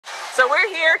So we're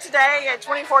here today at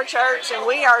 24 Church, and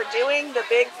we are doing the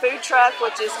big food truck,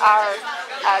 which is our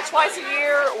twice a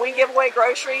year we give away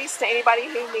groceries to anybody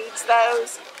who needs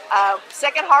those.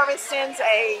 Second Harvest sends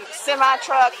a semi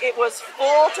truck. It was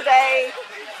full today.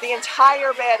 The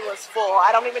entire bed was full. I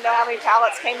don't even know how many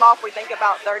pallets came off. We think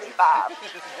about 35.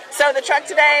 So the truck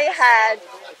today had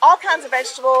all kinds of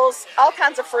vegetables, all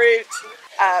kinds of fruit,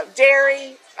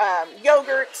 dairy,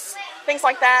 yogurts, things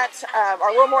like that are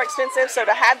a little more expensive. So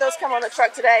to have those come on the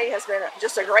truck today has been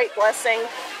just a great blessing.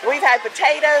 We've had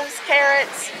potatoes,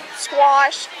 carrots,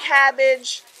 squash,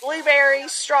 cabbage,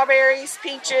 blueberries, strawberries,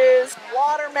 peaches,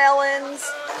 watermelons,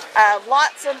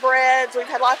 lots of breads. We've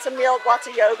had lots of milk, lots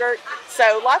of yogurt.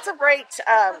 So lots of great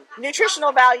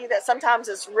nutritional value that sometimes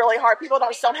is really hard. People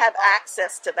just don't have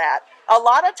access to that. A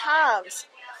lot of times,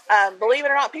 believe it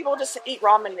or not, people just eat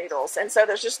ramen noodles, and so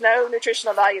there's just no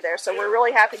nutritional value there. So we're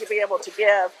really happy to be able to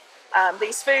give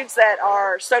these foods that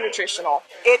are so nutritional.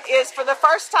 It is for the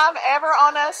first time ever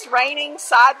on us raining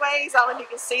sideways. I don't know if you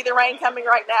can see the rain coming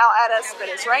right now at us, but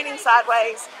it's raining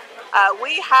sideways.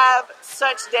 We have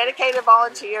such dedicated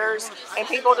volunteers and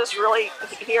people just really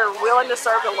here willing to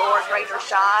serve the Lord, rain or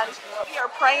shine. We are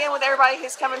praying with everybody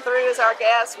who's coming through as our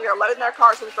guests. We are loading their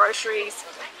cars with groceries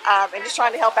and just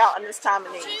trying to help out in this time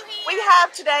of need. We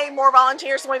have today more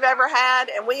volunteers than we've ever had,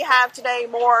 and we have today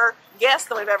more guests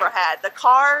than we've ever had. The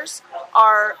cars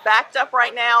are backed up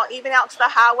right now, even out to the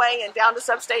highway and down to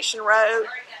Substation Road.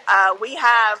 We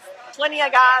have plenty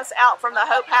of guys out from the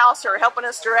Hope House who are helping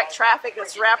us direct traffic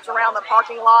that's wrapped around the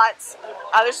parking lots.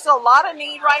 There's still a lot of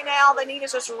need right now. The need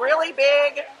is just really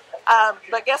big.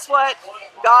 But guess what?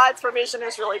 God's provision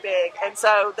is really big. And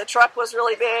so the truck was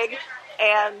really big.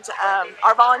 And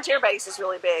our volunteer base is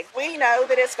really big. We know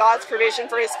that it's God's provision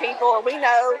for His people, and we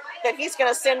know that He's going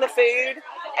to send the food,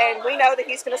 and we know that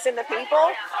He's going to send the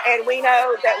people, and we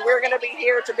know that we're going to be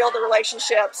here to build the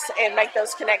relationships and make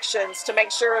those connections to make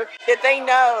sure that they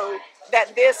know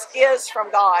that this is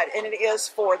from God and it is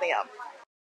for them.